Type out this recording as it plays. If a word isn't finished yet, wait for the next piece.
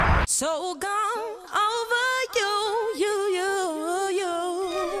So gone over you.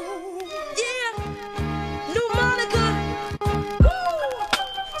 Yeah, new Monica.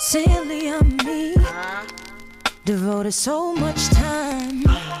 Silly on me. Devoted so much time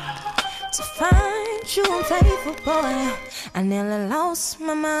to find you unfaithful, boy. I nearly lost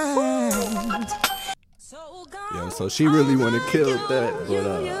my mind. Yeah, so she really wanna kill that, but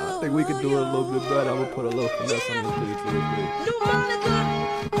I think we could do it a little bit better. I'm gonna put a little finesse on this beat real quick.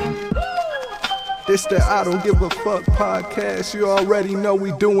 This the I Don't Give a Fuck podcast. You already know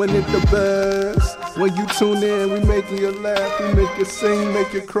we doing it the best. When you tune in, we making you laugh, we make you sing,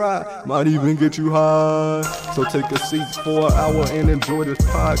 make you cry, might even get you high. So take a seat for an hour and enjoy this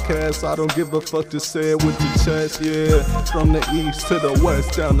podcast. I don't give a fuck, just say it with your chest, yeah. From the east to the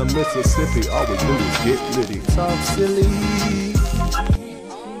west, down to Mississippi, all we do is get litty. Talk silly.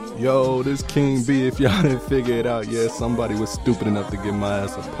 Yo, this King B, if y'all didn't figure it out yet, somebody was stupid enough to give my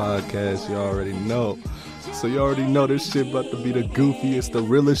ass a podcast, you already know. So you already know this shit about to be the goofiest, the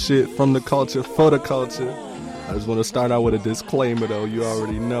realest shit from the culture, for the culture. I just want to start out with a disclaimer though, you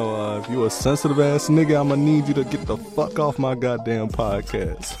already know, if you a sensitive ass nigga, I'ma need you to get the fuck off my goddamn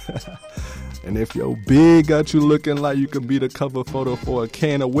podcast. And if your big got you looking like you could be the cover photo for a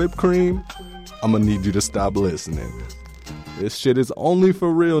can of whipped cream, I'ma need you to stop listening. This shit is only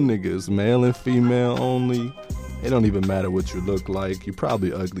for real niggas, male and female only. It don't even matter what you look like. You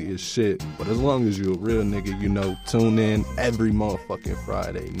probably ugly as shit. But as long as you a real nigga, you know, tune in every motherfucking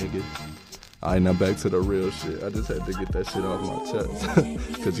Friday, nigga. Alright, now back to the real shit. I just had to get that shit off my chest.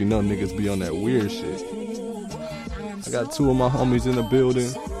 Cause you know niggas be on that weird shit. I got two of my homies in the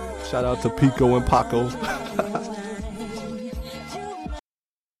building. Shout out to Pico and Paco.